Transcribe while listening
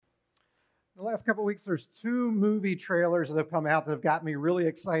The last couple of weeks, there's two movie trailers that have come out that have got me really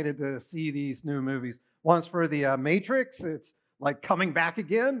excited to see these new movies. One's for the Matrix, it's like coming back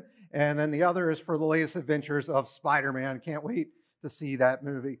again. And then the other is for the latest adventures of Spider Man. Can't wait to see that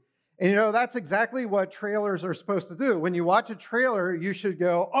movie. And that's exactly what trailers are supposed to do. When you watch a trailer, you should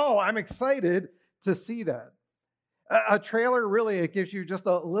go, oh, I'm excited to see that. A trailer really, it gives you just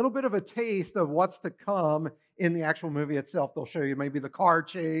a little bit of a taste of what's to come in the actual movie itself. They'll show you maybe the car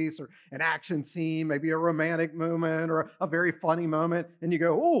chase or an action scene, maybe a romantic moment or a very funny moment. And you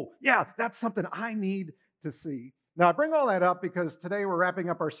go, oh, yeah, that's something I need to see. Now, I bring all that up because today we're wrapping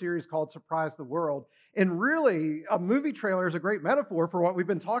up our series called Surprise the World. And really, a movie trailer is a great metaphor for what we've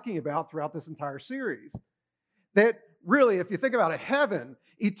been talking about throughout this entire series. That really, if you think about it, heaven,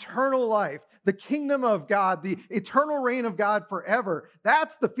 eternal life, the kingdom of God, the eternal reign of God forever,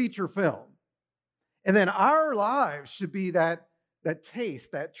 that's the feature film. And then our lives should be that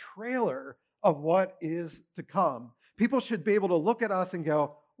taste, that trailer of what is to come. People should be able to look at us and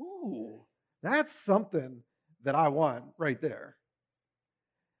go, ooh, that's something that I want right there.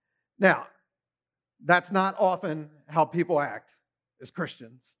 Now, that's not often how people act as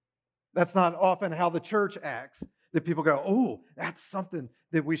Christians. That's not often how the church acts, that people go, oh, that's something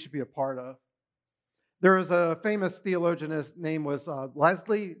that we should be a part of. There was a famous theologian, his name was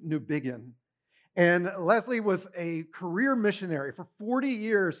Leslie Newbigin. And Leslie was a career missionary. For 40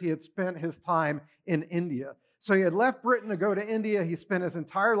 years, he had spent his time in India. So he had left Britain to go to India. He spent his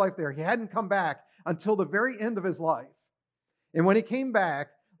entire life there. He hadn't come back until the very end of his life. And when he came back,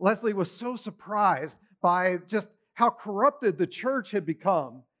 Leslie was so surprised by just how corrupted the church had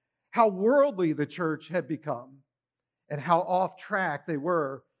become, how worldly the church had become, and how off track they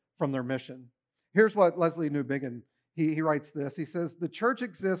were from their mission. Here's what Leslie Newbigin, he writes this. He says, the church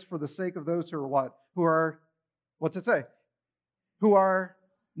exists for the sake of those who are what? What's it say? Who are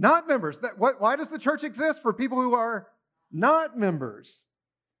not members. Why does the church exist? For people who are not members.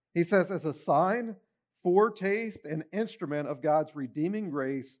 He says, as a sign, foretaste, and instrument of God's redeeming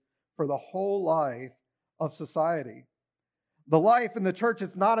grace for the whole life of society. The life in the church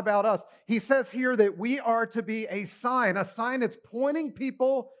is not about us. He says here that we are to be a sign that's pointing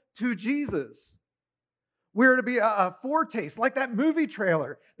people to Jesus. We're to be a foretaste, like that movie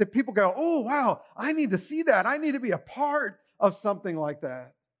trailer, that people go, oh, wow, I need to see that. I need to be a part of something like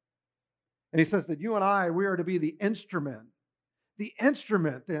that. And he says that you and I, we are to be the instrument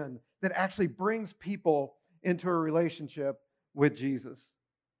then that actually brings people into a relationship with Jesus.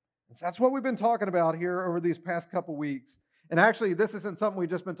 And so that's what we've been talking about here over these past couple weeks. And actually, this isn't something we've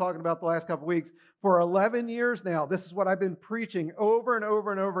just been talking about the last couple weeks. For 11 years now, this is what I've been preaching over and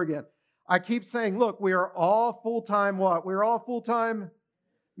over and over again. I keep saying, look, we are all full-time what? We're all full-time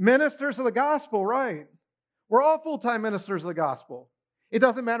ministers of the gospel, right? We're all full-time ministers of the gospel. It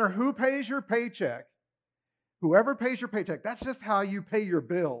doesn't matter who pays your paycheck. Whoever pays your paycheck, that's just how you pay your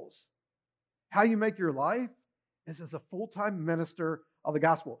bills. How you make your life is as a full-time minister of the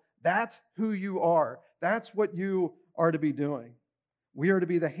gospel. That's who you are. That's what you are to be doing. We are to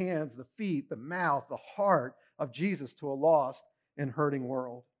be the hands, the feet, the mouth, the heart of Jesus to a lost and hurting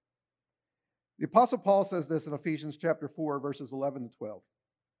world. The Apostle Paul says this in Ephesians chapter 4, verses 11 to 12.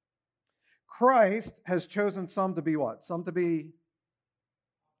 Christ has chosen some to be what? Some to be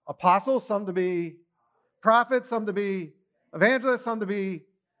apostles, some to be prophets, some to be evangelists, some to be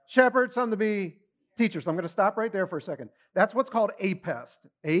shepherds, some to be teachers. I'm going to stop right there for a second. That's what's called APEST,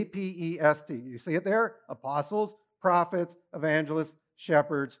 A-P-E-S-T. You see it there? Apostles, prophets, evangelists,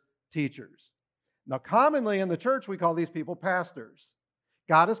 shepherds, teachers. Now, commonly in the church, we call these people pastors.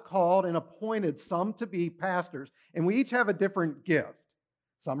 God has called and appointed some to be pastors, and we each have a different gift.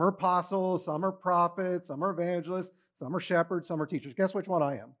 Some are apostles, some are prophets, some are evangelists, some are shepherds, some are teachers. Guess which one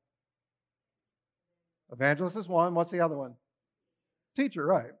I am? Evangelist is one. What's the other one? Teacher,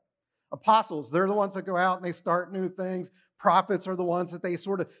 right. Apostles, they're the ones that go out and they start new things. Prophets are the ones that they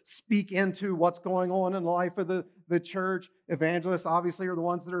sort of speak into what's going on in the life of the church. Evangelists, obviously, are the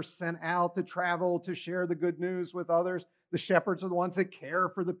ones that are sent out to travel, to share the good news with others. The shepherds are the ones that care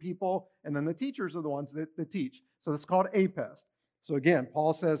for the people. And then the teachers are the ones that teach. So it's called APEST. So again,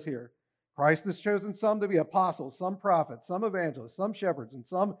 Paul says here, Christ has chosen some to be apostles, some prophets, some evangelists, some shepherds, and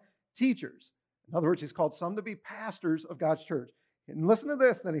some teachers. In other words, he's called some to be pastors of God's church. And listen to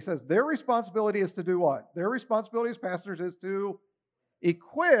this, then he says, their responsibility is to do what? Their responsibility as pastors is to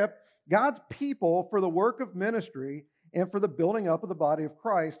equip God's people for the work of ministry and for the building up of the body of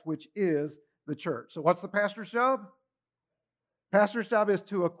Christ, which is the church. So what's the pastor's job? Pastor's job is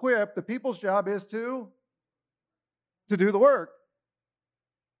to equip. The people's job is to do the work.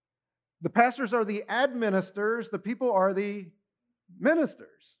 The pastors are the administrators. The people are the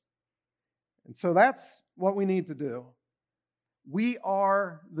ministers. And so that's what we need to do. We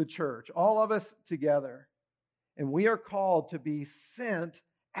are the church, all of us together. And we are called to be sent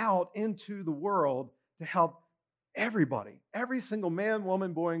out into the world to help everybody, every single man,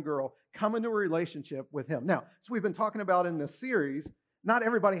 woman, boy, and girl, come into a relationship with him. Now, as we've been talking about in this series, not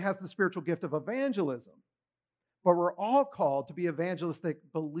everybody has the spiritual gift of evangelism, but we're all called to be evangelistic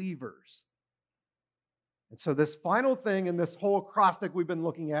believers. And so this final thing in this whole acrostic we've been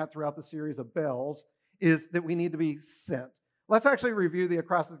looking at throughout the series of bells is that we need to be sent. Let's actually review the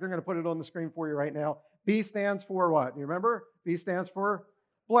acrostic. They're going to put it on the screen for you right now. B stands for what? You remember? B stands for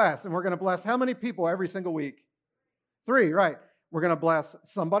bless. And we're going to bless how many people every single week? 3, right. We're going to bless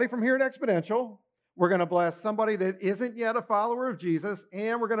somebody from here at Exponential. We're going to bless somebody that isn't yet a follower of Jesus.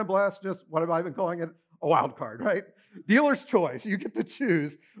 And we're going to bless just, what have I been calling it? A wild card, right? Dealer's choice. You get to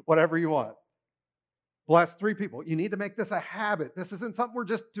choose whatever you want. Bless 3 people. You need to make this a habit. This isn't something we're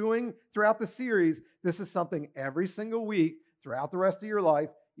just doing throughout the series. This is something every single week throughout the rest of your life.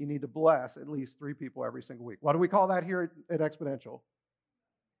 You need to bless at least 3 people every single week. What do we call that here at Exponential?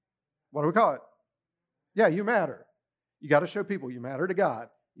 What do we call it? Yeah, you matter. You got to show people you matter to God.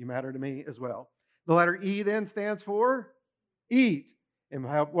 You matter to me as well. The letter E then stands for eat. And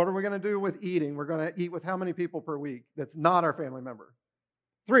what are we going to do with eating? We're going to eat with how many people per week? That's not our family member.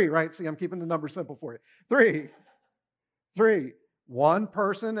 3, right? See, I'm keeping the number simple for you. 3. 3. 1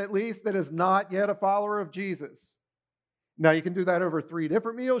 person at least that is not yet a follower of Jesus. Now, you can do that over 3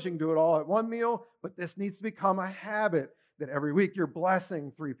 different meals. You can do it all at 1 meal, but this needs to become a habit that every week you're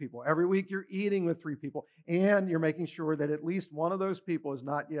blessing 3 people. Every week you're eating with 3 people, and you're making sure that at least one of those people is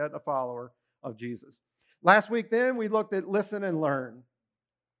not yet a follower of Jesus. Last week, then, we looked at listen and learn.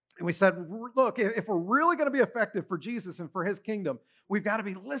 And we said, look, if we're really going to be effective for Jesus and for his kingdom, we've got to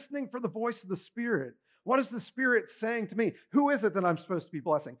be listening for the voice of the Spirit. What is the Spirit saying to me? Who is it that I'm supposed to be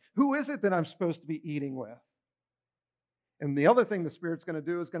blessing? Who is it that I'm supposed to be eating with? And the other thing the Spirit's going to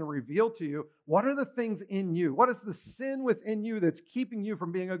do is going to reveal to you, what are the things in you? What is the sin within you that's keeping you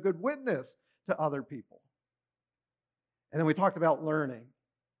from being a good witness to other people? And then we talked about learning,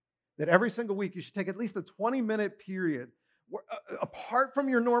 that every single week you should take at least a 20-minute period, apart from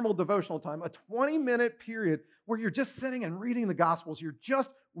your normal devotional time, a 20-minute period where you're just sitting and reading the Gospels. You're just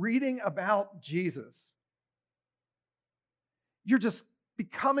reading about Jesus. You're just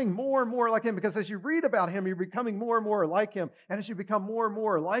becoming more and more like him, because as you read about him, you're becoming more and more like him. And as you become more and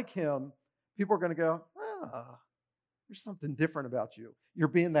more like him, people are going to go, there's something different about you. You're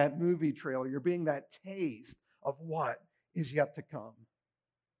being that movie trailer. You're being that taste of what is yet to come.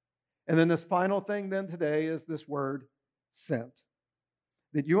 And then this final thing then today is this word, sent.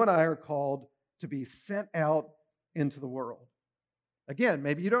 That you and I are called to be sent out into the world. Again,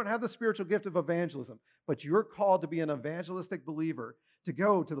 maybe you don't have the spiritual gift of evangelism, but you're called to be an evangelistic believer, to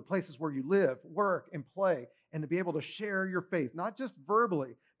go to the places where you live, work, and play, and to be able to share your faith, not just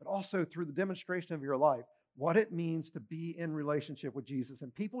verbally, but also through the demonstration of your life, what it means to be in relationship with Jesus.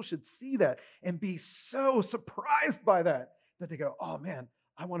 And people should see that and be so surprised by that they go, oh man,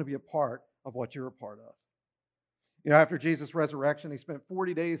 I want to be a part of what you're a part of. You know, after Jesus' resurrection, he spent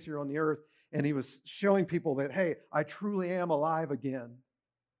 40 days here on the earth, and he was showing people that, hey, I truly am alive again.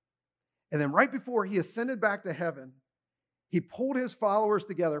 And then right before he ascended back to heaven, he pulled his followers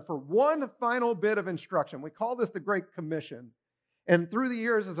together for one final bit of instruction. We call this the Great Commission. And through the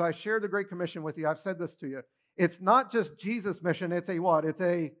years, as I shared the Great Commission with you, I've said this to you. It's not just Jesus' mission. It's a what? It's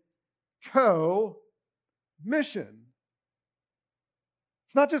a co-mission.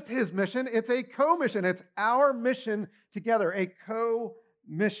 It's not just his mission. It's a co-mission. It's our mission together, a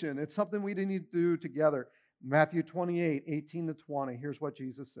co-mission. It's something we need to do together. Matthew 28, 18 to 20. Here's what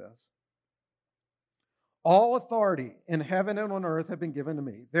Jesus says. All authority in heaven and on earth have been given to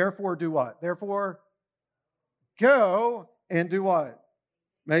me. Therefore, do what? Therefore, go and do what?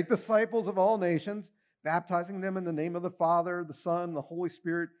 Make disciples of all nations, baptizing them in the name of the Father, the Son, the Holy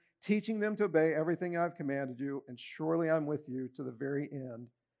Spirit, teaching them to obey everything I've commanded you, and surely I'm with you to the very end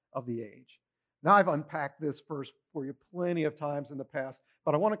of the age. Now, I've unpacked this verse for you plenty of times in the past,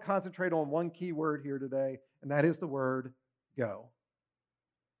 but I want to concentrate on one key word here today, and that is the word go.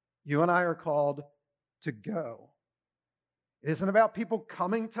 You and I are called to go. It isn't about people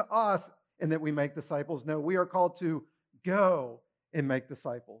coming to us and that we make disciples. No, we are called to go and make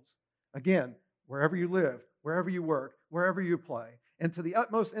disciples. Again, wherever you live, wherever you work, wherever you play, and to the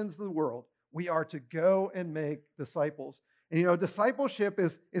utmost ends of the world, we are to go and make disciples. And you know, discipleship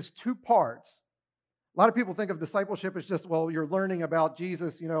is 2 parts. A lot of people think of discipleship as just, well, you're learning about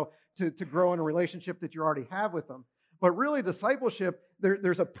Jesus, you know, to grow in a relationship that you already have with them. But really, discipleship,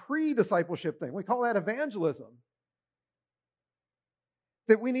 there's a pre-discipleship thing. We call that evangelism.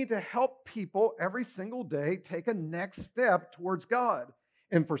 that we need to help people every single day take a next step towards God.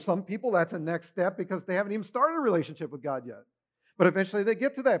 And for some people, that's a next step because they haven't even started a relationship with God yet. But eventually they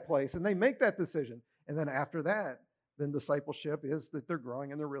get to that place and they make that decision. And then after that, then discipleship is that they're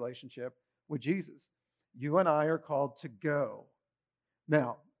growing in their relationship with Jesus. You and I are called to go.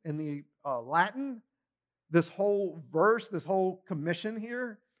 Now, in the Latin, this whole verse, this whole commission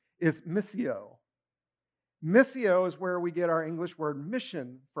here is missio. Missio is where we get our English word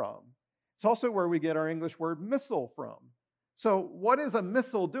mission from. It's also where we get our English word missile from. So, what is a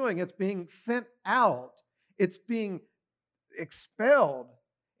missile doing? It's being sent out, it's being expelled,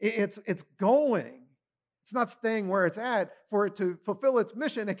 it's going. It's not staying where it's at. For it to fulfill its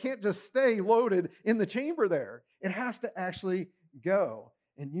mission, it can't just stay loaded in the chamber there. It has to actually go.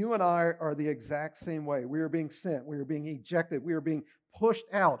 And you and I are the exact same way. We are being sent. We are being ejected. We are being pushed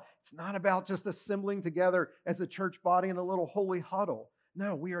out. It's not about just assembling together as a church body in a little holy huddle.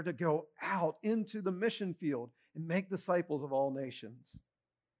 No, we are to go out into the mission field and make disciples of all nations.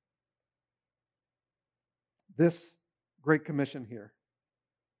 This Great Commission here,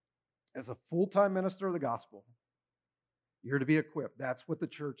 as a full-time minister of the gospel, you're to be equipped. That's what the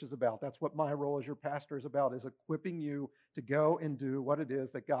church is about. That's what my role as your pastor is about, is equipping you to go and do what it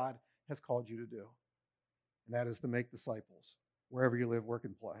is that God has called you to do. And that is to make disciples wherever you live, work,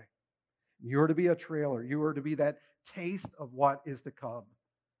 and play. You're to be a trailer. You are to be that taste of what is to come.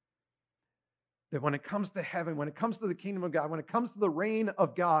 That when it comes to heaven, when it comes to the kingdom of God, when it comes to the reign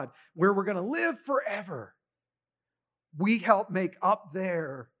of God, where we're going to live forever, we help make up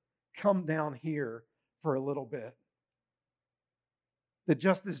there come down here for a little bit. That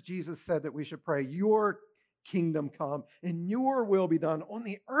just as Jesus said that we should pray, your kingdom come and your will be done on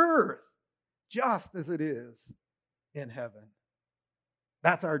the earth, just as it is in heaven.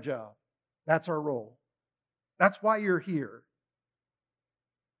 That's our job. That's our role. That's why you're here.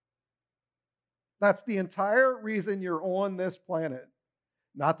 That's the entire reason you're on this planet.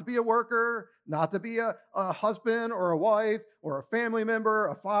 Not to be a worker, not to be a husband or a wife or a family member,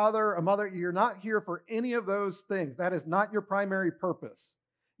 a father, a mother. You're not here for any of those things. That is not your primary purpose.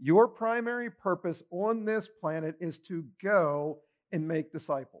 Your primary purpose on this planet is to go and make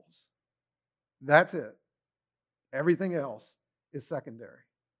disciples. That's it. Everything else is secondary.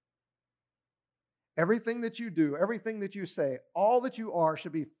 Everything that you do, everything that you say, all that you are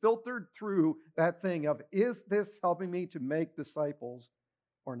should be filtered through that thing of, is this helping me to make disciples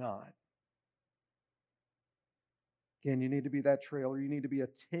or not? Again, you need to be that trailer. You need to be a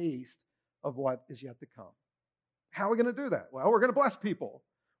taste of what is yet to come. How are we going to do that? Well, we're going to bless people.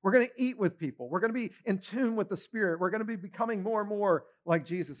 We're going to eat with people. We're going to be in tune with the Spirit. We're going to be becoming more and more like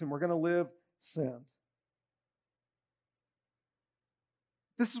Jesus, and we're going to live sent.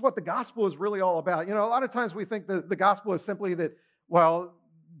 This is what the gospel is really all about. You know, a lot of times we think that the gospel is simply that, well,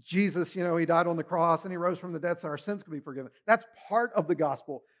 Jesus, you know, he died on the cross and he rose from the dead so our sins could be forgiven. That's part of the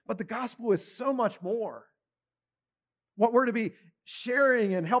gospel. But the gospel is so much more. What we're to be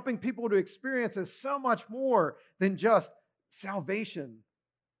sharing and helping people to experience is so much more than just salvation.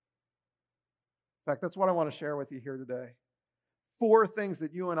 In fact, that's what I want to share with you here today. 4 things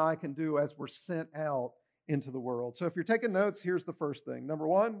that you and I can do as we're sent out into the world. So if you're taking notes, here's the first thing. Number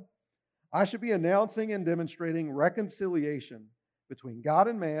 1, I should be announcing and demonstrating reconciliation between God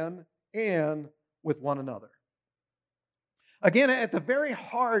and man and with one another. Again, at the very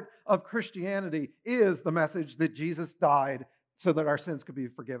heart of Christianity is the message that Jesus died so that our sins could be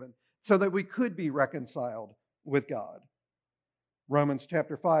forgiven, so that we could be reconciled with God. Romans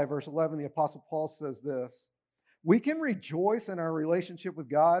chapter 5, verse 11, the Apostle Paul says this: we can rejoice in our relationship with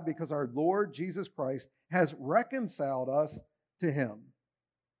God because our Lord Jesus Christ has reconciled us to him.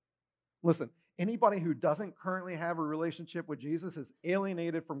 Listen, anybody who doesn't currently have a relationship with Jesus is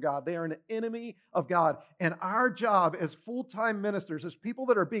alienated from God. They are an enemy of God. And our job as full-time ministers, as people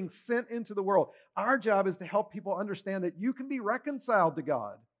that are being sent into the world, our job is to help people understand that you can be reconciled to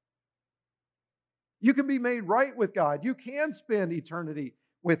God. You can be made right with God. You can spend eternity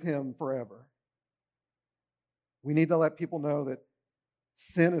with him forever. We need to let people know that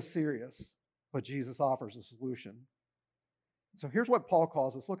sin is serious, but Jesus offers a solution. So here's what Paul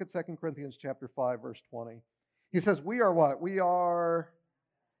calls us. Look at 2 Corinthians chapter 5, verse 20. He says, we are what? We are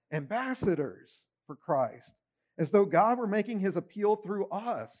ambassadors for Christ, as though God were making his appeal through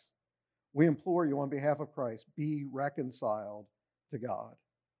us. We implore you on behalf of Christ, be reconciled to God.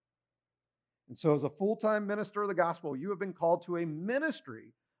 And so as a full-time minister of the gospel, you have been called to a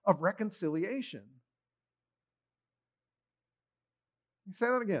ministry of reconciliation. Let me say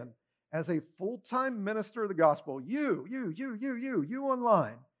that again. As a full-time minister of the gospel, you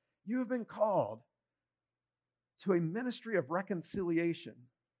online, you have been called to a ministry of reconciliation.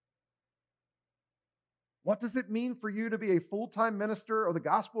 What does it mean for you to be a full-time minister of the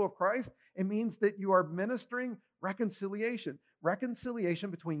gospel of Christ? It means that you are ministering reconciliation. Reconciliation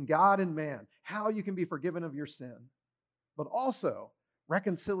between God and man, how you can be forgiven of your sin, but also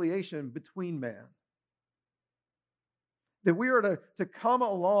reconciliation between man. That we are to come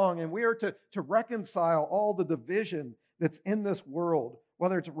along and we are to reconcile all the division that's in this world,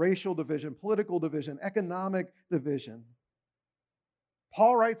 whether it's racial division, political division, economic division.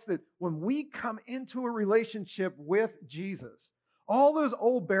 Paul writes that when we come into a relationship with Jesus, all those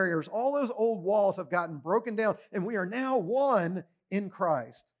old barriers, all those old walls have gotten broken down, and we are now one in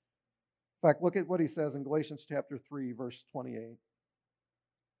Christ. In fact, look at what he says in Galatians chapter 3, verse 28.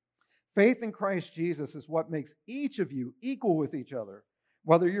 Faith in Christ Jesus is what makes each of you equal with each other,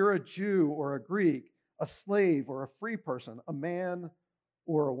 whether you're a Jew or a Greek, a slave or a free person, a man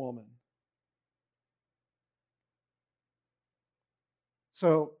or a woman.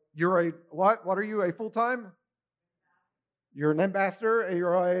 So you're a what? What are you, a full-time? You're an ambassador,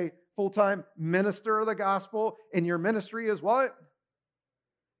 you're a full-time minister of the gospel, and your ministry is what?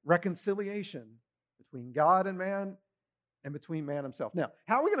 Reconciliation between God and man and between man himself. Now,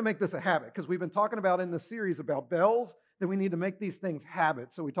 how are we going to make this a habit? Because we've been talking about in this series about bells, that we need to make these things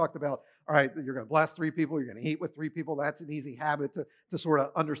habits. So we talked about, all right, you're going to bless 3 people, you're going to eat with 3 people. That's an easy habit to sort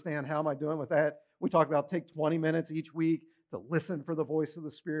of understand, how am I doing with that? We talked about take 20 minutes each week to listen for the voice of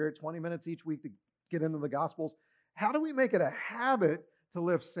the Spirit, 20 minutes each week to get into the Gospels. How do we make it a habit to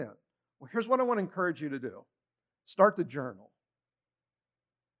live sin? Well, here's what I want to encourage you to do. Start to journal.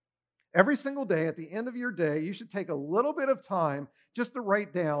 Every single day, at the end of your day, you should take a little bit of time just to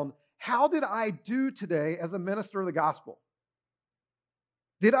write down, how did I do today as a minister of the gospel?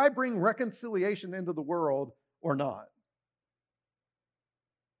 Did I bring reconciliation into the world or not?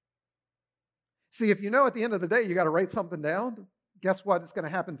 See, if you know at the end of the day you got to write something down, guess what? It's going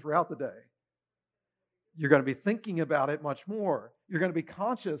to happen throughout the day. You're going to be thinking about it much more. You're going to be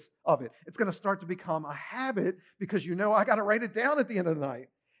conscious of it. It's going to start to become a habit because you know I got to write it down at the end of the night.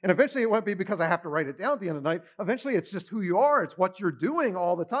 And eventually it won't be because I have to write it down at the end of the night. Eventually it's just who you are. It's what you're doing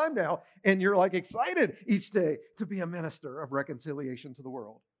all the time now. And you're like excited each day to be a minister of reconciliation to the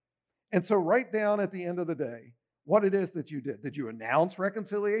world. And so write down at the end of the day what it is that you did. Did you announce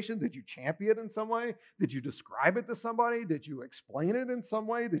reconciliation? Did you champion it in some way? Did you describe it to somebody? Did you explain it in some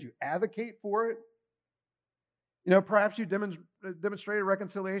way? Did you advocate for it? You know, perhaps you demonstrated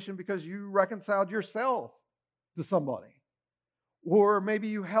reconciliation because you reconciled yourself to somebody. Or maybe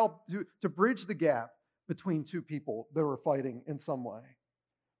you helped to bridge the gap between 2 people that were fighting in some way.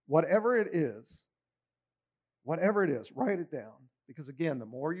 Whatever it is, write it down. Because again, the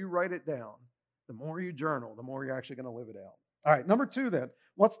more you write it down, the more you journal, the more you're actually going to live it out. All right, number 2 then.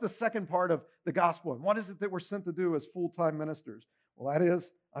 What's the second part of the gospel? And what is it that we're sent to do as full-time ministers? Well, that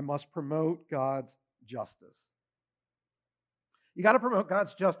is, I must promote God's justice. You got to promote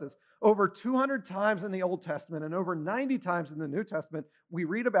God's justice. Over 200 times in the Old Testament and over 90 times in the New Testament, we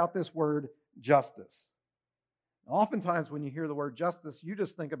read about this word justice. Oftentimes when you hear the word justice, you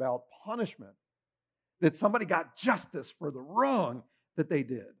just think about punishment, that somebody got justice for the wrong that they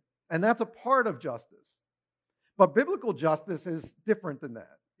did. And that's a part of justice. But biblical justice is different than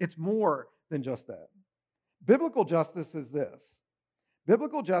that. It's more than just that. Biblical justice is this.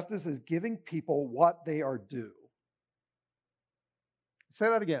 Biblical justice is giving people what they are due. Say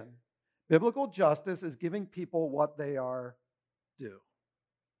that again. Biblical justice is giving people what they are due.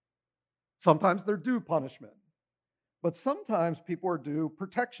 Sometimes they're due punishment, but sometimes people are due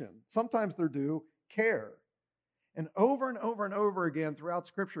protection. Sometimes they're due care. And over again throughout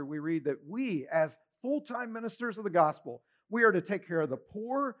Scripture, we read that we, as full-time ministers of the gospel, we are to take care of the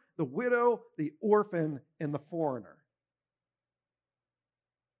poor, the widow, the orphan, and the foreigner.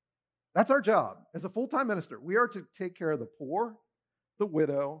 That's our job. As a full-time minister, we are to take care of the poor, the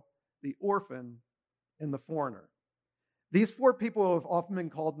widow, the orphan, and the foreigner. These 4 people have often been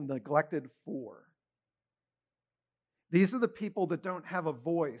called the neglected 4. These are the people that don't have a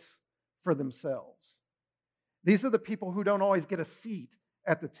voice for themselves. These are the people who don't always get a seat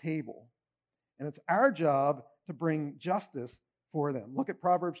at the table. And it's our job to bring justice for them. Look at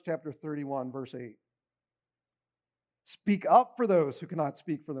Proverbs chapter 31, verse 8. Speak up for those who cannot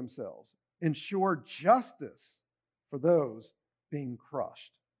speak for themselves. Ensure justice for those being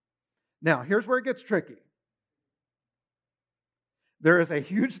crushed. Now, here's where it gets tricky. There is a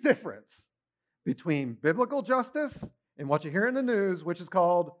huge difference between biblical justice and what you hear in the news, which is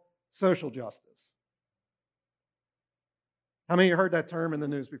called social justice. How many of you heard that term in the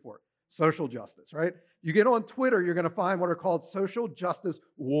news before? Social justice, right? You get on Twitter, you're going to find what are called social justice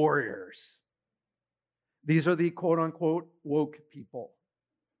warriors. These are the quote unquote woke people,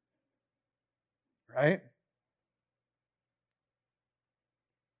 right?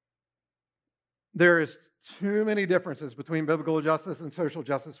 There is too many differences between biblical justice and social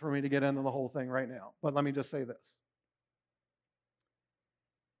justice for me to get into the whole thing right now. But let me just say this.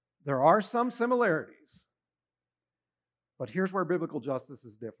 There are some similarities, but here's where biblical justice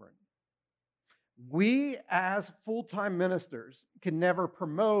is different. We, as full-time ministers, can never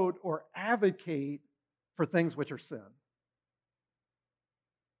promote or advocate for things which are sin.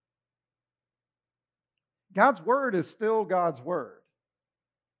 God's word is still God's word.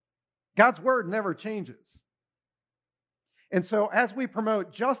 God's word never changes. And so as we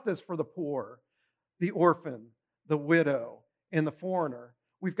promote justice for the poor, the orphan, the widow, and the foreigner,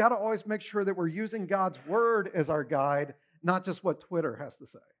 we've got to always make sure that we're using God's word as our guide, not just what Twitter has to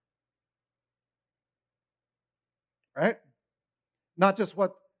say. Right? Not just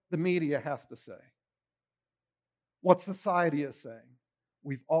what the media has to say. What society is saying.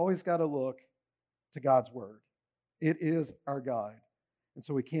 We've always got to look to God's word. It is our guide. And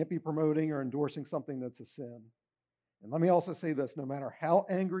so we can't be promoting or endorsing something that's a sin. And let me also say this, no matter how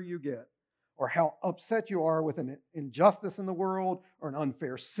angry you get or how upset you are with an injustice in the world or an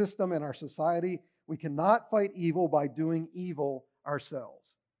unfair system in our society, we cannot fight evil by doing evil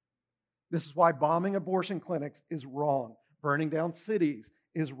ourselves. This is why bombing abortion clinics is wrong. Burning down cities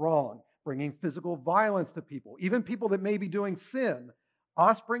is wrong. Bringing physical violence to people, even people that may be doing sin,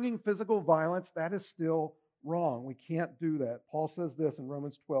 us bringing physical violence, that is still wrong. We can't do that. Paul says this in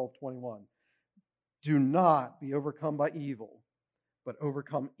Romans 12:21. Do not be overcome by evil, but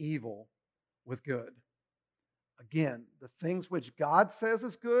overcome evil with good. Again, the things which God says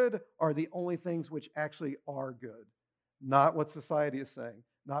is good are the only things which actually are good, not what society is saying,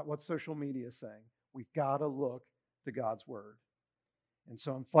 not what social media is saying. We've got to look to God's word. And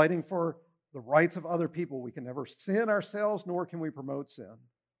so in fighting for the rights of other people, we can never sin ourselves, nor can we promote sin.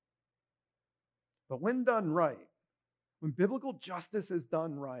 But when done right, when biblical justice is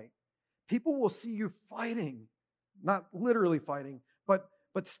done right, people will see you fighting, not literally fighting,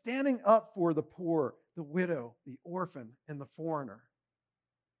 but standing up for the poor, the widow, the orphan, and the foreigner.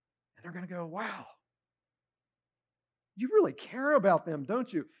 And they're going to go, wow, you really care about them,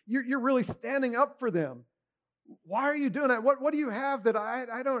 don't you? You're really standing up for them. Why are you doing that? What do you have that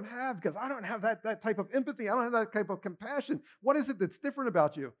I don't have? Because I don't have that type of empathy. I don't have that type of compassion. What is it that's different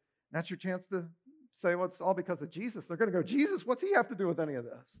about you? And that's your chance to say, well, it's all because of Jesus. They're going to go, Jesus, what's he have to do with any of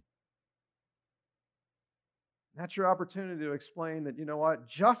this? And that's your opportunity to explain that, you know what?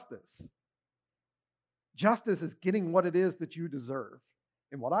 Justice is getting what it is that you deserve.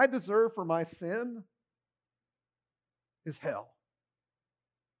 And what I deserve for my sin is hell.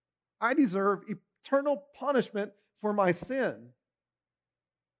 I deserve eternal punishment for my sin.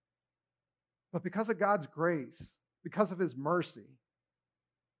 But because of God's grace, because of his mercy,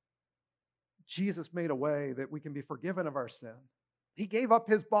 Jesus made a way that we can be forgiven of our sin. He gave up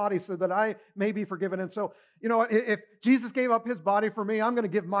his body so that I may be forgiven. And so, you know, if Jesus gave up his body for me, I'm going to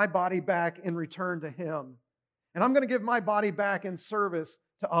give my body back in return to him. And I'm going to give my body back in service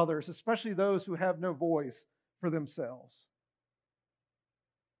to others, especially those who have no voice for themselves.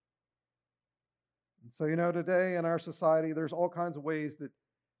 And so, you know, today in our society, there's all kinds of ways that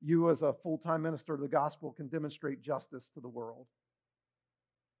you as a full-time minister of the gospel can demonstrate justice to the world.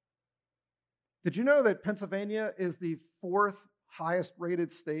 Did you know that Pennsylvania is the 4th highest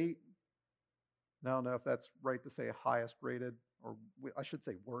rated state? I don't know if that's right to say highest rated, or I should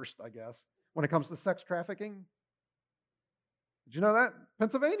say worst, I guess, when it comes to sex trafficking. Did you know that?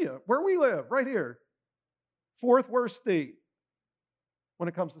 Pennsylvania, where we live, right here, 4th worst state when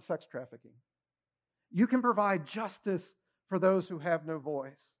it comes to sex trafficking. You can provide justice for those who have no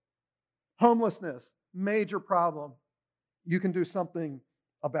voice. Homelessness, major problem. You can do something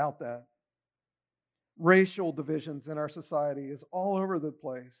about that. Racial divisions in our society is all over the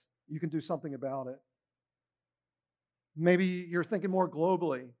place. You can do something about it. Maybe you're thinking more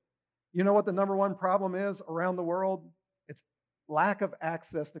globally. You know what the number one problem is around the world? It's lack of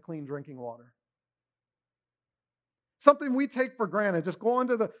access to clean drinking water. Something we take for granted, just going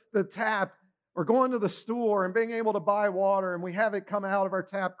to the tap or going to the store and being able to buy water, and we have it come out of our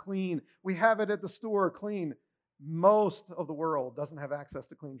tap clean. We have it at the store clean. Most of the world doesn't have access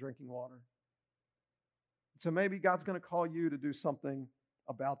to clean drinking water. So maybe God's going to call you to do something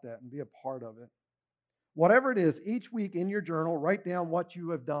about that and be a part of it. Whatever it is, each week in your journal, write down what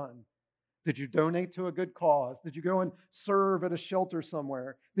you have done. Did you donate to a good cause? Did you go and serve at a shelter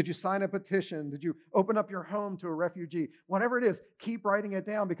somewhere? Did you sign a petition? Did you open up your home to a refugee? Whatever it is, keep writing it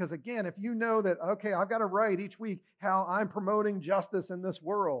down, because again, if you know that, okay, I've got to write each week how I'm promoting justice in this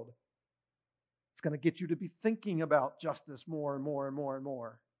world, it's It's going to get you to be thinking about justice more and more and more and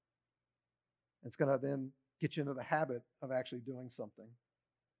more. It's going to then get you into the habit of actually doing something.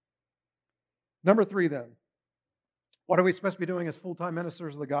 Number 3 then. What are we supposed to be doing as full-time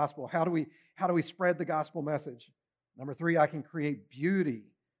ministers of the gospel? How do we spread the gospel message? Number 3, I can create beauty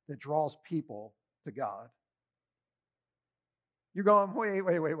that draws people to God. You're going, wait.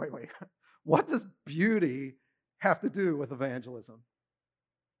 What does beauty have to do with evangelism?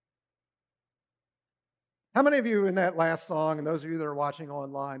 How many of you in that last song, and those of you that are watching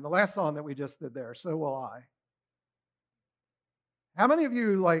online, the last song that we just did there, So Will I? How many of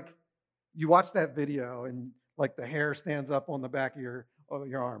you, you watch that video and the hair stands up on the back of your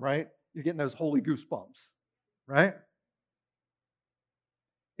arm, right? You're getting those holy goosebumps, right?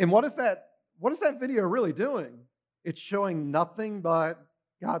 And what is that video really doing? It's showing nothing but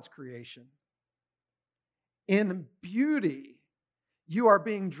God's creation. In beauty, you are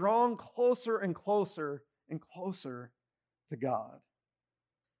being drawn closer and closer and closer to God.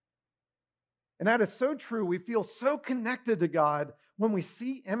 And that is so true. We feel so connected to God when we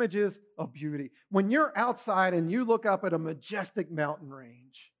see images of beauty. When you're outside and you look up at a majestic mountain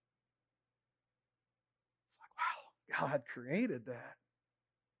range, it's like, wow, God created that.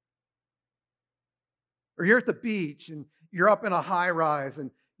 Or you're at the beach and you're up in a high rise and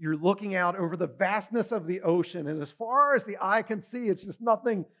you're looking out over the vastness of the ocean, and as far as the eye can see, it's just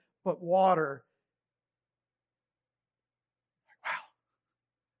nothing but water.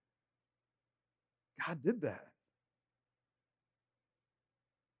 Wow. God did that.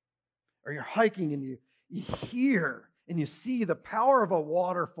 Or you're hiking and you hear and you see the power of a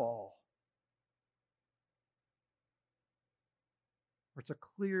waterfall. Or it's a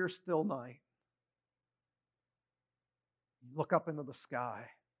clear, still night. You look up into the sky.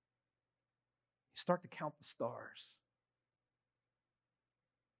 You start to count the stars.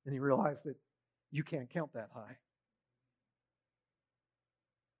 And you realize that you can't count that high.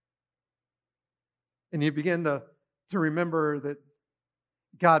 And you begin to remember that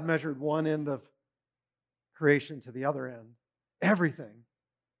God measured one end of creation to the other end. Everything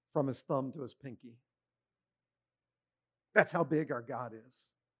from his thumb to his pinky. That's how big our God is.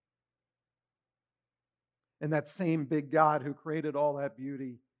 And that same big God who created all that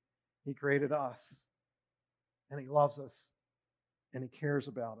beauty, he created us. And he loves us. And he cares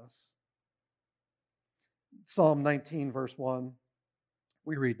about us. Psalm 19, verse 1,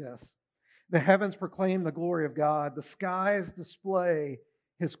 we read this. The heavens proclaim the glory of God. The skies display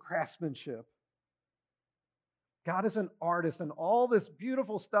his craftsmanship. God is an artist, and all this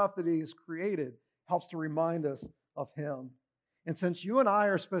beautiful stuff that he's created helps to remind us of him. And since you and I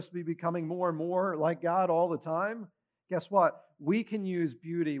are supposed to be becoming more and more like God all the time, guess what? We can use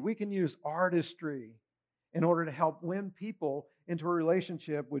beauty, we can use artistry in order to help win people into a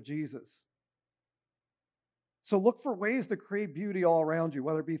relationship with Jesus. So look for ways to create beauty all around you,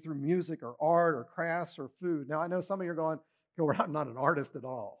 whether it be through music or art or crafts or food. Now, I know some of you are going, I'm not an artist at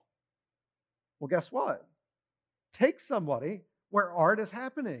all. Well, guess what? Take somebody where art is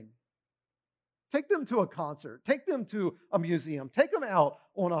happening. Take them to a concert. Take them to a museum. Take them out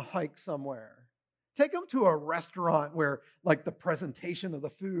on a hike somewhere. Take them to a restaurant where the presentation of the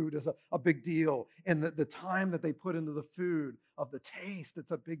food is a big deal. And the time that they put into the food, of the taste,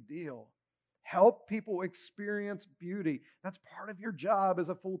 it's a big deal. Help people experience beauty. That's part of your job as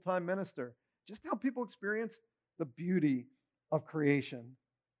a full-time minister. Just help people experience the beauty of creation.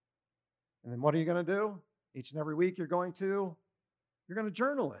 And then what are you going to do? Each and every week you're going to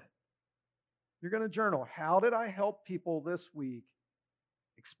journal it. You're going to journal. How did I help people this week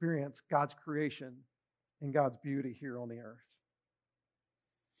experience God's creation and God's beauty here on the earth?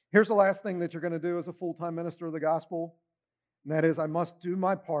 Here's the last thing that you're going to do as a full-time minister of the gospel, and that is I must do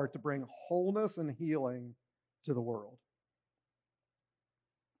my part to bring wholeness and healing to the world.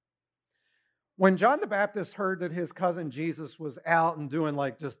 When John the Baptist heard that his cousin Jesus was out and doing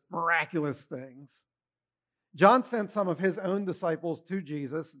just miraculous things, John sent some of his own disciples to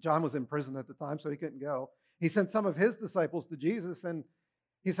Jesus. John was in prison at the time, so he couldn't go. He sent some of his disciples to Jesus, and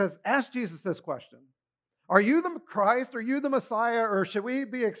he says, ask Jesus this question. Are you the Christ? Are you the Messiah? Or should we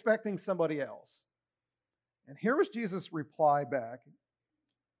be expecting somebody else? And here was Jesus' reply back.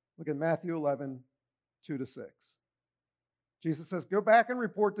 Look at Matthew 11, 2-6. Jesus says, go back and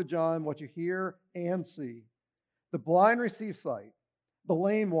report to John what you hear and see. The blind receive sight. The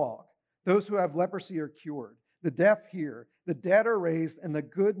lame walk. Those who have leprosy are cured. The deaf hear. The dead are raised. And the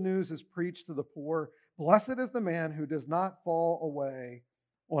good news is preached to the poor. Blessed is the man who does not fall away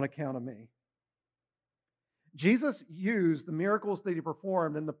on account of me. Jesus used the miracles that he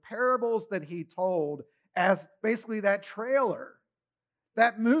performed and the parables that he told as basically that trailer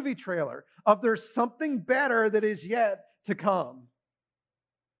that movie trailer of there's something better that is yet to come.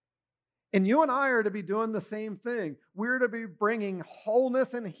 And you and I are to be doing the same thing. We're to be bringing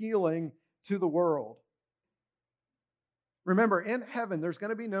wholeness and healing to the world. Remember, in heaven, there's going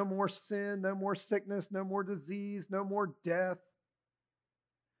to be no more sin, no more sickness, no more disease, no more death.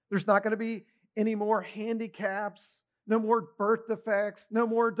 There's not going to be any more handicaps, no more birth defects, no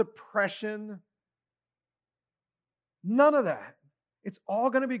more depression. None of that. It's all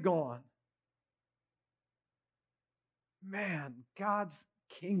going to be gone. Man, God's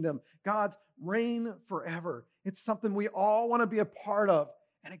kingdom, God's reign forever. It's something we all want to be a part of.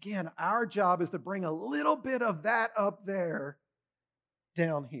 And again, our job is to bring a little bit of that up there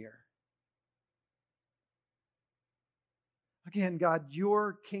down here. Again, God,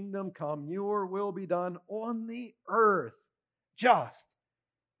 your kingdom come, your will be done on the earth, just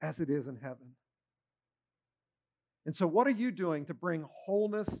as it is in heaven. And so what are you doing to bring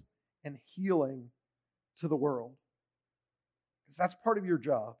wholeness and healing to the world? Because that's part of your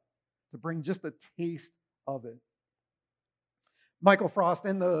job, to bring just a taste of it. Michael Frost,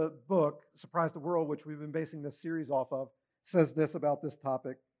 in the book, Surprise the World, which we've been basing this series off of, says this about this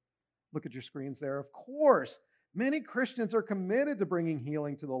topic. Look at your screens there. Of course, many Christians are committed to bringing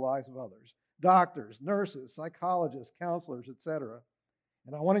healing to the lives of others. Doctors, nurses, psychologists, counselors, etc.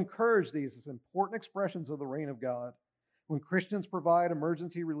 And I want to encourage these as important expressions of the reign of God. When Christians provide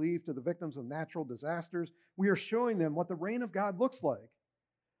emergency relief to the victims of natural disasters, we are showing them what the reign of God looks like.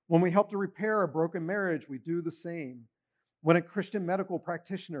 When we help to repair a broken marriage, we do the same. When a Christian medical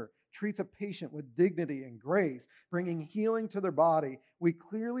practitioner treats a patient with dignity and grace, bringing healing to their body, we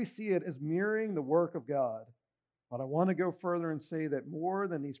clearly see it as mirroring the work of God. But I want to go further and say that more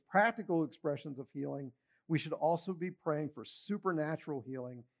than these practical expressions of healing, we should also be praying for supernatural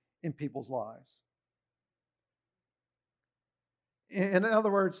healing in people's lives. In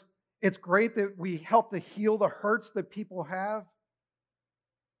other words, it's great that we help to heal the hurts that people have,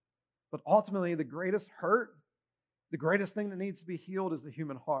 but ultimately the greatest hurt, the greatest thing that needs to be healed is the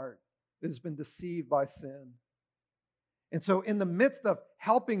human heart that has been deceived by sin. And so in the midst of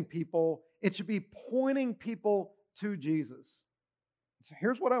helping people, it should be pointing people to Jesus. So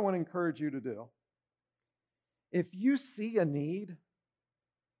here's what I want to encourage you to do. If you see a need,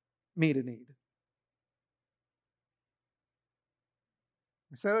 meet a need.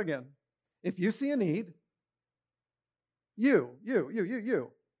 Let me say that again. If you see a need, you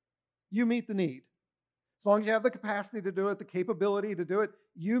meet the need. As long as you have the capacity to do it, the capability to do it,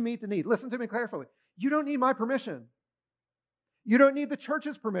 you meet the need. Listen to me carefully. You don't need my permission. You don't need the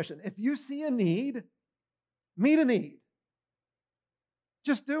church's permission. If you see a need, meet a need.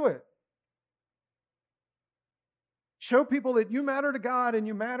 Just do it. Show people that you matter to God and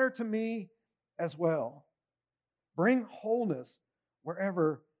you matter to me as well. Bring wholeness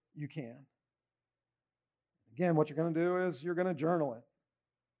wherever you can. Again, what you're going to do is you're going to journal it.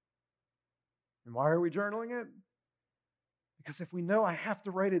 And why are we journaling it? Because if we know I have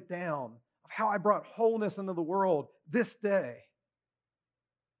to write it down of how I brought wholeness into the world this day,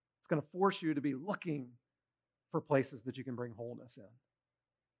 it's going to force you to be looking for places that you can bring wholeness in.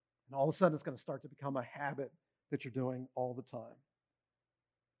 And all of a sudden, it's going to start to become a habit that you're doing all the time.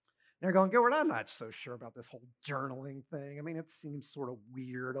 And you're going, Gilbert, I'm not so sure about this whole journaling thing. I mean, it seems sort of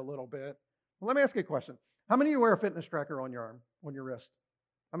weird a little bit. Well, let me ask you a question. How many of you wear a fitness tracker on your arm, on your wrist?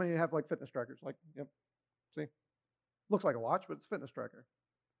 How many of you have like fitness trackers? Like, yep, see? Looks like a watch, but it's a fitness tracker.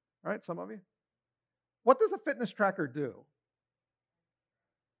 All right, some of you. What does a fitness tracker do?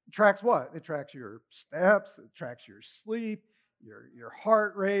 It tracks what? It tracks your steps, it tracks your sleep, your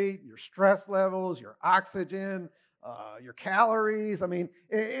heart rate, your stress levels, your oxygen, your calories. I mean,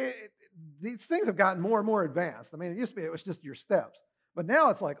 these things have gotten more and more advanced. I mean, it was just your steps. But now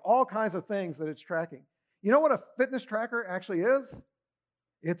it's like all kinds of things that it's tracking. You know what a fitness tracker actually is?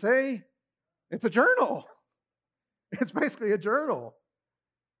 It's a journal. It's basically a journal.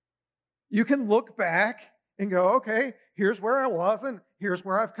 You can look back and go, okay, here's where I was and here's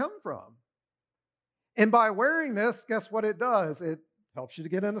where I've come from. And by wearing this, guess what it does? It helps you to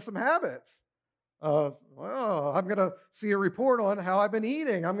get into some habits of, well, I'm going to see a report on how I've been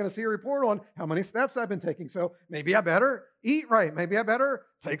eating. I'm going to see a report on how many steps I've been taking. So maybe I better eat right. Maybe I better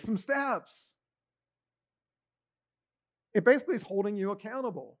take some steps. It basically is holding you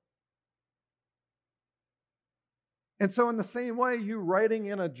accountable. And so in the same way, you writing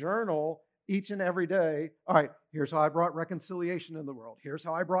in a journal each and every day, all right, here's how I brought reconciliation in the world. Here's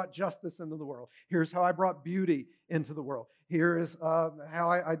how I brought justice into the world. Here's how I brought beauty into the world. Here is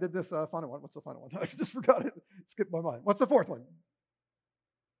how I did this final one. What's the final one? I just forgot it. It skipped my mind. What's the fourth one?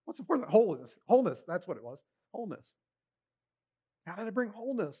 What's the fourth one? Wholeness. Wholeness, that's what it was. Wholeness. How did it bring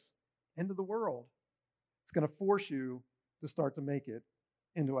wholeness into the world? It's going to force you to start to make it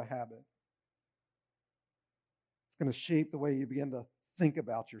into a habit. It's going to shape the way you begin to think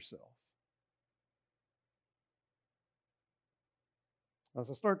about yourself. As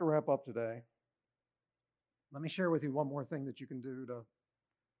I start to wrap up today, let me share with you one more thing that you can do to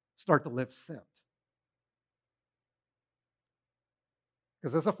start to live sent.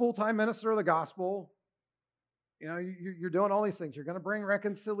 Because as a full-time minister of the gospel, you're doing all these things. You're going to bring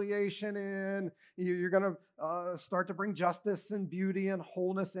reconciliation in. You're going to start to bring justice and beauty and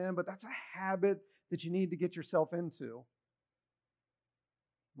wholeness in, but that's a habit that you need to get yourself into.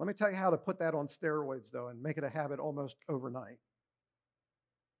 Let me tell you how to put that on steroids, though, and make it a habit almost overnight.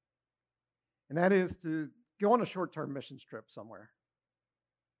 And that is to go on a short-term missions trip somewhere.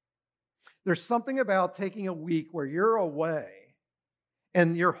 There's something about taking a week where you're away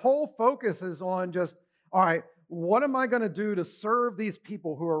and your whole focus is on just, all right, what am I going to do to serve these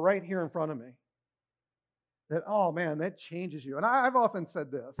people who are right here in front of me? That, oh man, that changes you. And I've often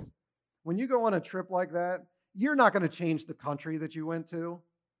said this, when you go on a trip like that, you're not going to change the country that you went to.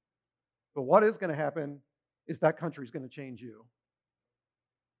 But what is going to happen is that country's going to change you.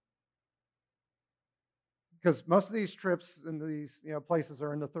 Because most of these trips and these places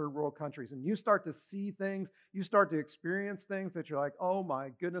are in the third world countries, and you start to see things, you start to experience things that you're like, oh my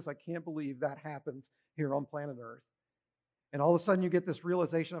goodness, I can't believe that happens here on planet Earth. And all of a sudden you get this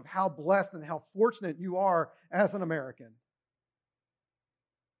realization of how blessed and how fortunate you are as an American.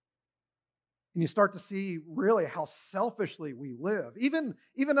 And you start to see really how selfishly we live, even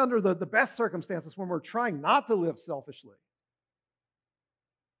under the best circumstances when we're trying not to live selfishly.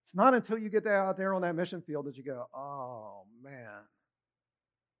 It's not until you get out there on that mission field that you go, oh man,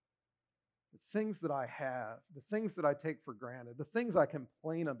 the things that I have, the things that I take for granted, the things I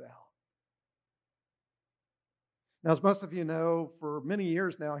complain about. Now, as most of you know, for many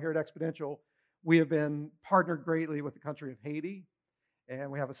years now here at Exponential, we have been partnered greatly with the country of Haiti.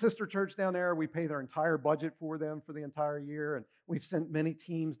 And we have a sister church down there. We pay their entire budget for them for the entire year. And we've sent many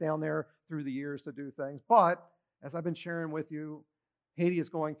teams down there through the years to do things. But as I've been sharing with you, Haiti is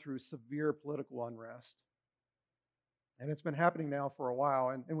going through severe political unrest. And it's been happening now for a while.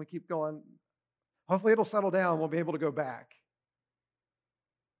 And we keep going, hopefully it'll settle down. We'll be able to go back.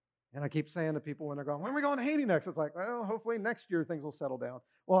 And I keep saying to people when they're going, when are we going to Haiti next? It's like, well, hopefully next year things will settle down.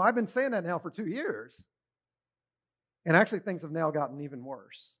 Well, I've been saying that now for 2 years. And actually things have now gotten even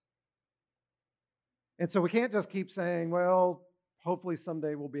worse. And so we can't just keep saying, well, hopefully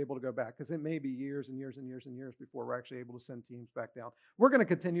someday we'll be able to go back, because it may be years and years and years and years before we're actually able to send teams back down. We're going to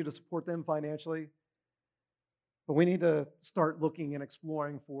continue to support them financially, but we need to start looking and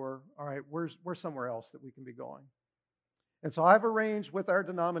exploring for, all right, where's somewhere else that we can be going? And so I've arranged with our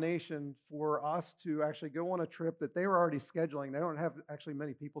denomination for us to actually go on a trip that they were already scheduling. They don't have actually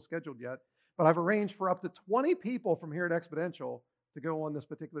many people scheduled yet, but I've arranged for up to 20 people from here at Exponential to go on this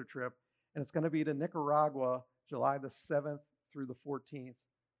particular trip, and it's going to be to Nicaragua, July the 7th through the 14th,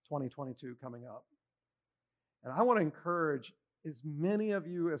 2022 coming up. And I want to encourage as many of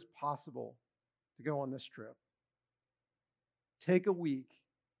you as possible to go on this trip. Take a week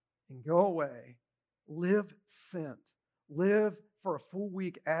and go away. Live sent. Live for a full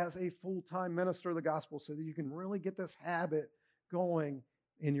week as a full-time minister of the gospel so that you can really get this habit going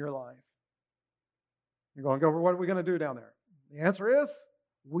in your life. You're going, Gilbert, what are we going to do down there? The answer is,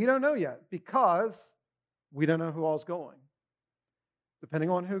 we don't know yet, because we don't know who all's going. Depending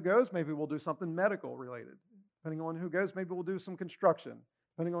on who goes, maybe we'll do something medical related. Depending on who goes, maybe we'll do some construction.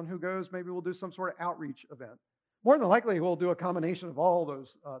 Depending on who goes, maybe we'll do some sort of outreach event. More than likely, we'll do a combination of all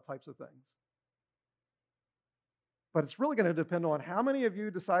those types of things. But it's really going to depend on how many of you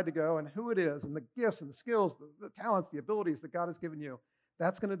decide to go and who it is and the gifts and the skills, the talents, the abilities that God has given you.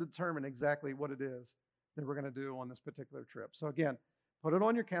 That's going to determine exactly what it is that we're going to do on this particular trip. So again, put it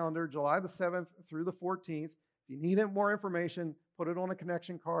on your calendar, July the 7th through the 14th. If you need more information, put it on a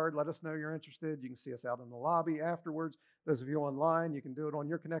connection card. Let us know you're interested. You can see us out in the lobby afterwards. Those of you online, you can do it on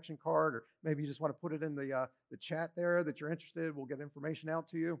your connection card, or maybe you just want to put it in the chat there that you're interested. We'll get information out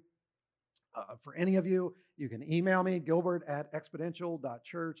to you. For any of you, you can email me,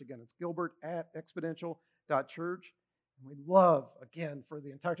 gilbert@exponential.church. Again, it's gilbert@exponential.church. And we'd love, again, for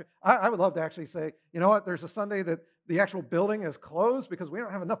the entire church. I would love to actually say, you know what, there's a Sunday that the actual building is closed because we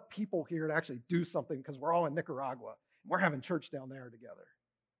don't have enough people here to actually do something because we're all in Nicaragua. We're having church down there together.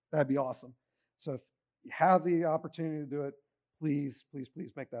 That'd be awesome. So if you have the opportunity to do it, please, please,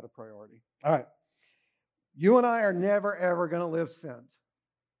 please make that a priority. All right. You and I are never, ever going to live sent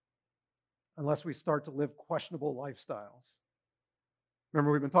unless we start to live questionable lifestyles.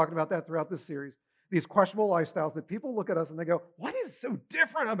 Remember, we've been talking about that throughout this series. these questionable lifestyles that people look at us and they go, what is so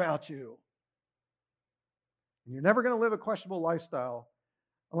different about you? And you're never going to live a questionable lifestyle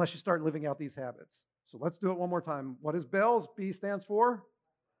unless you start living out these habits. So let's do it one more time. What is BELLS? B stands for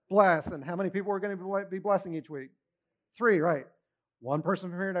bless. And how many people are going to be blessing each week? 3, right? One person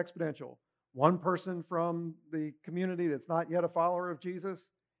from here at Exponential, one person from the community that's not yet a follower of Jesus,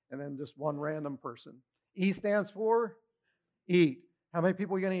 and then just one random person. E stands for eat. How many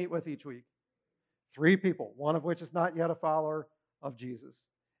people are you going to eat with each week? 3 people, one of which is not yet a follower of Jesus.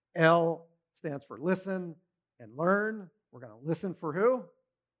 L stands for listen and learn. We're going to listen for who?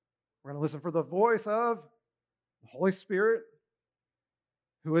 We're going to listen for the voice of the Holy Spirit.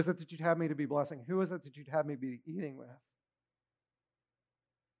 Who is it that you'd have me to be blessing? Who is it that you'd have me be eating with?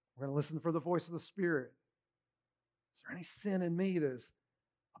 We're going to listen for the voice of the Spirit. Is there any sin in me that is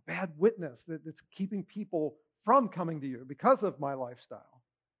a bad witness that's keeping people from coming to you because of my lifestyle?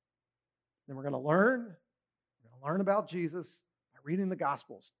 Then we're going to learn. We're going to learn about Jesus by reading the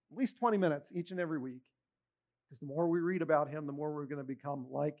Gospels, at least 20 minutes each and every week. Because the more we read about him, the more we're going to become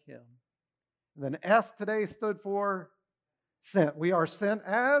like him. And then S today stood for sent. We are sent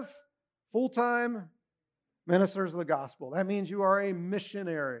as full-time ministers of the gospel. That means you are a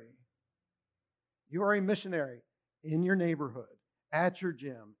missionary. You are a missionary in your neighborhood, at your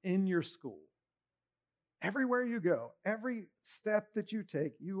gym, in your school. Everywhere you go, every step that you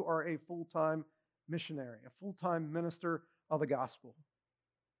take, you are a full-time missionary, a full-time minister of the gospel.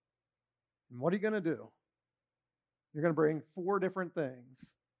 And what are you going to do? You're going to bring 4 different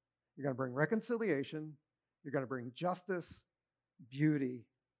things. You're going to bring reconciliation, you're going to bring justice, beauty,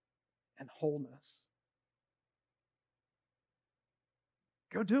 and wholeness.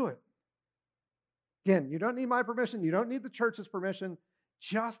 Go do it. Again, you don't need my permission. You don't need the church's permission.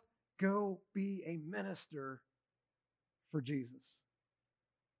 Just go be a minister for Jesus.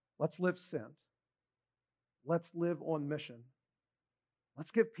 Let's live sent. Let's live on mission.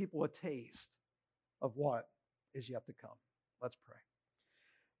 Let's give people a taste of what is yet to come. Let's pray.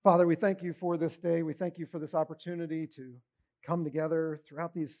 Father, we thank you for this day. We thank you for this opportunity to come together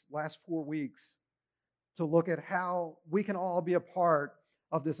throughout these last 4 weeks to look at how we can all be a part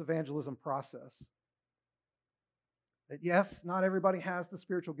of this evangelism process. That yes, not everybody has the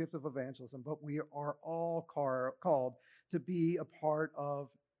spiritual gift of evangelism, but we are all called to be a part of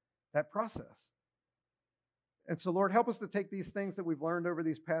that process. And so, Lord, help us to take these things that we've learned over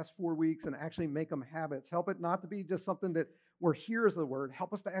these past 4 weeks and actually make them habits. Help it not to be just something that we're hearers of the word.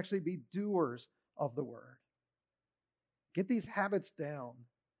 Help us to actually be doers of the word. Get these habits down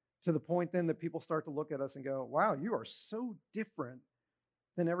to the point then that people start to look at us and go, wow, you are so different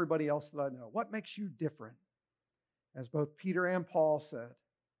than everybody else that I know. What makes you different? As both Peter and Paul said,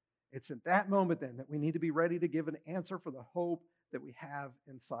 it's at that moment then that we need to be ready to give an answer for the hope that we have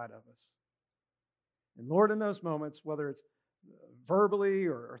inside of us. And Lord, in those moments, whether it's verbally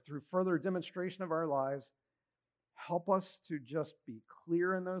or through further demonstration of our lives, help us to just be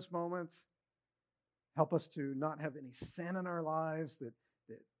clear in those moments. Help us to not have any sin in our lives that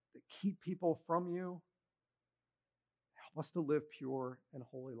keep people from you. Help us to live pure and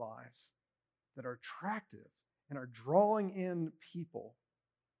holy lives that are attractive and are drawing in people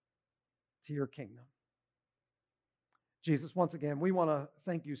to your kingdom. Jesus, once again, we want to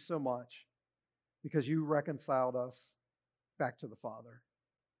thank you so much because you reconciled us back to the Father.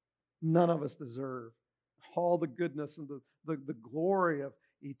 None of us deserve all the goodness and the glory of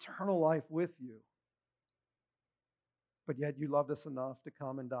eternal life with you. But yet you loved us enough to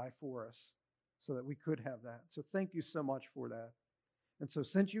come and die for us so that we could have that. So thank you so much for that. And so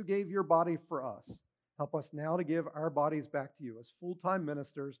since you gave your body for us, help us now to give our bodies back to you as full-time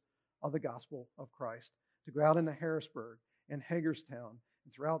ministers of the gospel of Christ, to go out into Harrisburg and Hagerstown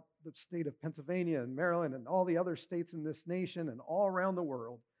and throughout the state of Pennsylvania and Maryland and all the other states in this nation and all around the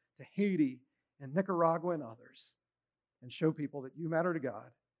world, to Haiti and Nicaragua and others, and show people that you matter to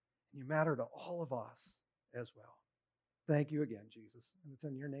God and you matter to all of us as well. Thank you again, Jesus. And it's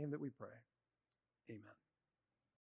in your name that we pray. Amen.